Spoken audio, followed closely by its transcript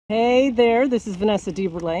Hey there, this is Vanessa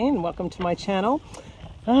DeBurlet and welcome to my channel.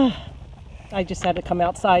 I just had to come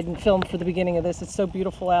outside and film for the beginning of this. It's so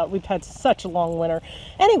beautiful out. We've had such a long winter.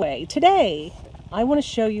 Anyway, today I want to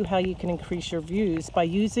show you how you can increase your views by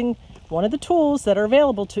using one of the tools that are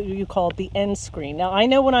available to you called the end screen. Now, I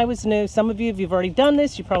know when I was new, some of you, if you've already done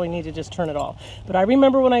this, you probably need to just turn it off. But I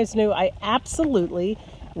remember when I was new, I absolutely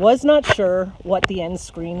was not sure what the end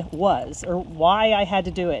screen was or why I had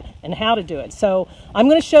to do it and how to do it. So I'm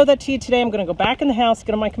going to show that to you today. I'm going to go back in the house,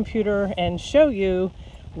 get on my computer and show you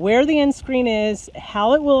where the end screen is,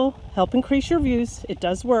 how it will help increase your views. It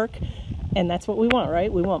does work. And that's what we want, right?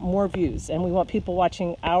 We want more views and we want people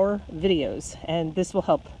watching our videos, and this will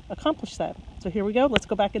help accomplish that. So here we go. Let's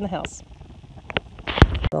go back in the house.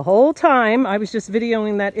 The whole time I was just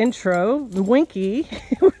videoing that intro, Winky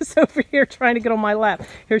was over here trying to get on my lap.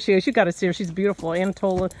 Here she is. You got to see her. She's beautiful,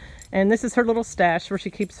 Anatola. And this is her little stash where she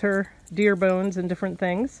keeps her deer bones and different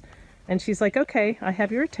things. And she's like, okay, I have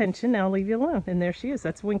your attention. Now I'll leave you alone. And there she is.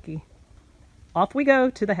 That's Winky. Off we go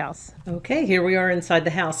to the house. Okay, here we are inside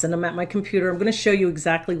the house and I'm at my computer. I'm going to show you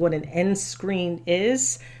exactly what an end screen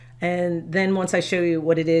is. And then once I show you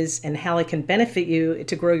what it is and how it can benefit you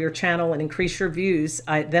to grow your channel and increase your views,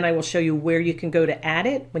 then I will show you where you can go to add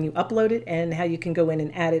it when you upload it and how you can go in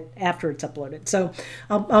and add it after it's uploaded. So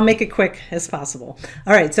I'll make it quick as possible.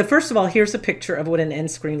 All right, so first of all, here's a picture of what an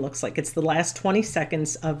end screen looks like. It's the last 20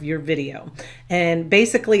 seconds of your video. And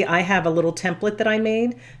basically I have a little template that I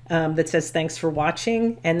made that says thanks for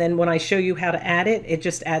watching. And then when I show you how to add it, it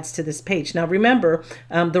just adds to this page. Now remember,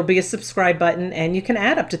 there'll be a subscribe button and you can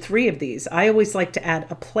add up to 3 of these. I always like to add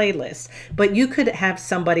a playlist, but you could have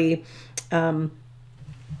somebody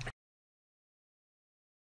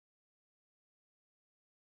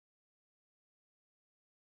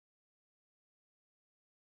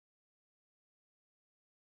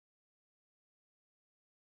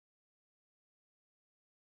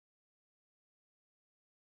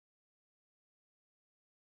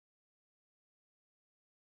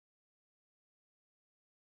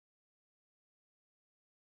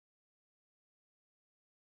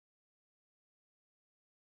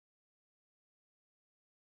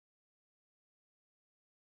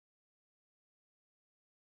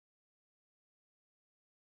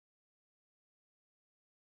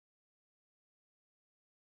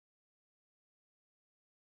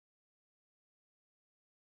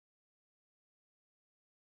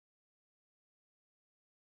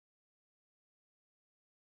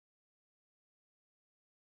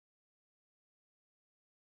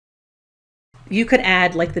you could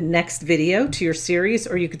add like the next video to your series,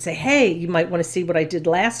 or you could say, hey, you might want to see what I did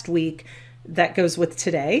last week that goes with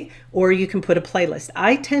today, or you can put a playlist.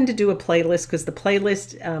 I tend to do a playlist because the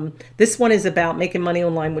playlist, this one is about making money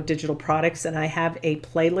online with digital products, and I have a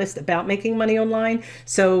playlist about making money online.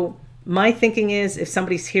 So my thinking is if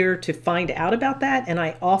somebody's here to find out about that and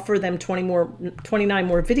I offer them 29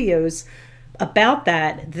 more videos about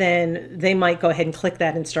that, then they might go ahead and click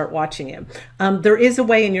that and start watching it. There is a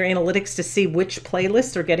way in your analytics to see which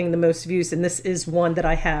playlists are getting the most views, and this is one that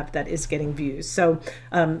I have that is getting views. So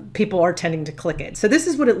people are tending to click it. So this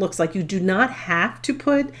is what it looks like. You do not have to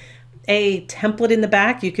put a template in the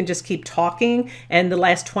back. You can just keep talking, and the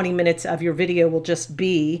last 20 minutes of your video will just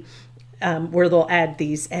be where they'll add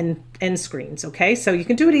these end screens. Okay, so you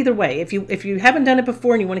can do it either way. If you haven't done it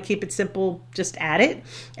before and you want to keep it simple, just add it,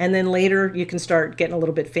 and then later you can start getting a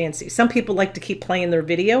little bit fancy. Some people like to keep playing their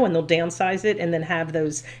video and they'll downsize it and then have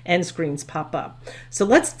those end screens pop up. So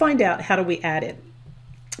let's find out, how do we add it?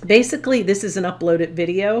 Basically, this is an uploaded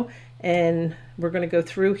video and we're going to go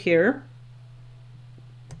through here.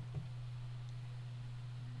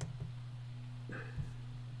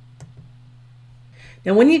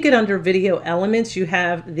 Now, when you get under video elements, you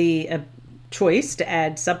have the choice to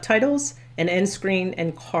add subtitles, an end screen,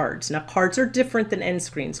 and cards. Now, cards are different than end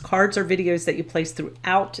screens. Cards are videos that you place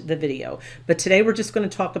throughout the video. But today we're just going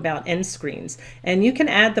to talk about end screens. And you can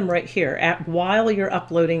add them right here while you're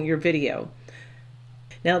uploading your video.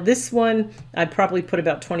 Now this one, I probably put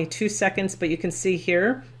about 22 seconds, but you can see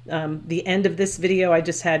here, the end of this video, I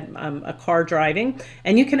just had a car driving,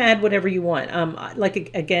 and you can add whatever you want.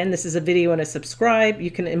 Like again, this is a video and a subscribe.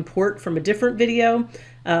 You can import from a different video,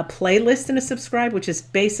 playlist and a subscribe, which is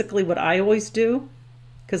basically what I always do.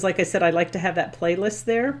 Because like I said, I like to have that playlist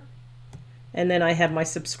there. And then I have my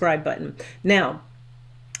subscribe button. Now,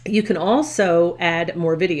 you can also add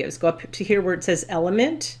more videos. Go up to here where it says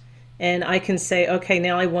element. And I can say, okay,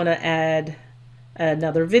 now I want to add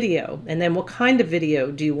another video. And then what kind of video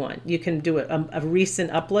do you want? You can do a recent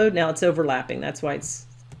upload. Now it's overlapping. That's why it's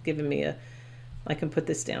giving me I can put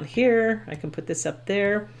this down here. I can put this up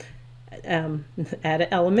there. add an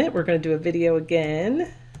element. We're going to do a video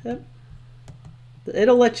again.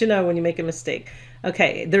 It'll let you know when you make a mistake.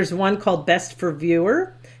 Okay, there's one called Best for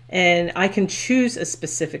Viewer, and I can choose a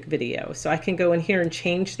specific video. So I can go in here and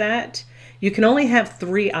change that. You can only have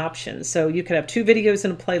 3 options. So you could have 2 videos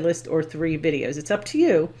in a playlist or 3 videos. It's up to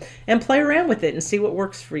you, and play around with it and see what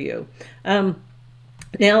works for you.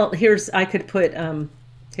 Now I could put,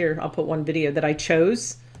 here, I'll put one video that I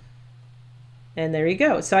chose, and there you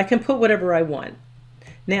go. So I can put whatever I want.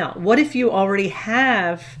 Now, what if you already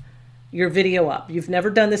have your video up? You've never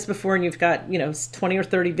done this before, and you've got, 20 or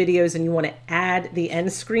 30 videos, and you want to add the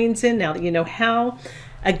end screens in. Now that you know how,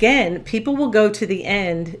 again, people will go to the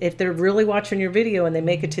end. If they're really watching your video and they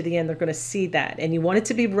make it to the end, they're going to see that, and you want it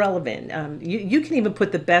to be relevant. You can even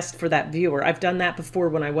put the best for that viewer. I've done that before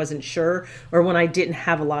when I wasn't sure, or when I didn't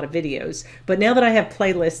have a lot of videos, but now that I have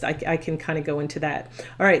playlists, I can kind of go into that.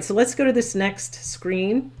 All right, so let's go to this next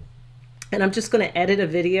screen, and I'm just going to edit a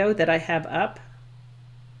video that I have up.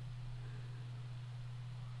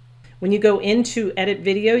 When you go into edit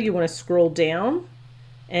video, you want to scroll down,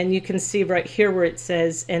 and you can see right here where it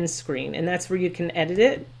says end screen, and that's where you can edit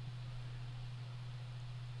it.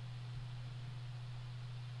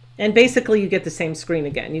 And basically you get the same screen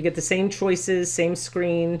again. You get the same choices, same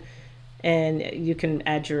screen, and you can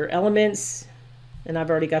add your elements. And I've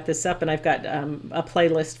already got this up, and I've got a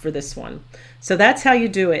playlist for this one. So that's how you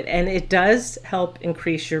do it, and it does help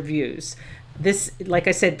increase your views. This, like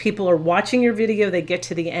I said, people are watching your video, they get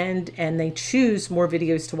to the end, and they choose more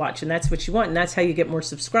videos to watch, and that's what you want, and that's how you get more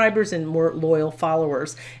subscribers and more loyal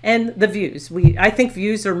followers. And the views, I think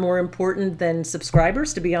views are more important than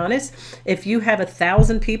subscribers, to be honest. If you have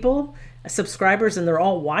 1,000 people, subscribers, and they're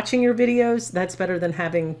all watching your videos, that's better than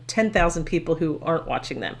having 10,000 people who aren't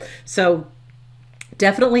watching them. So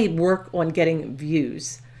definitely work on getting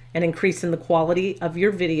views and increasing the quality of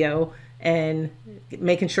your video and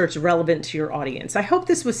making sure it's relevant to your audience. I hope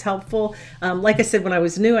this was helpful. Like I said, when I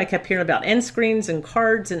was new, I kept hearing about end screens and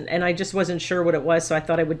cards, and I just wasn't sure what it was, so I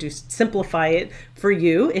thought I would simplify it for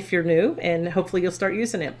you if you're new, and hopefully you'll start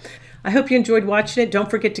using it. I hope you enjoyed watching it.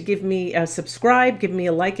 Don't forget to give me a subscribe, give me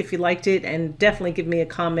a like if you liked it, and definitely give me a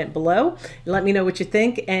comment below. Let me know what you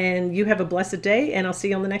think, and you have a blessed day, and I'll see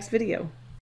you on the next video.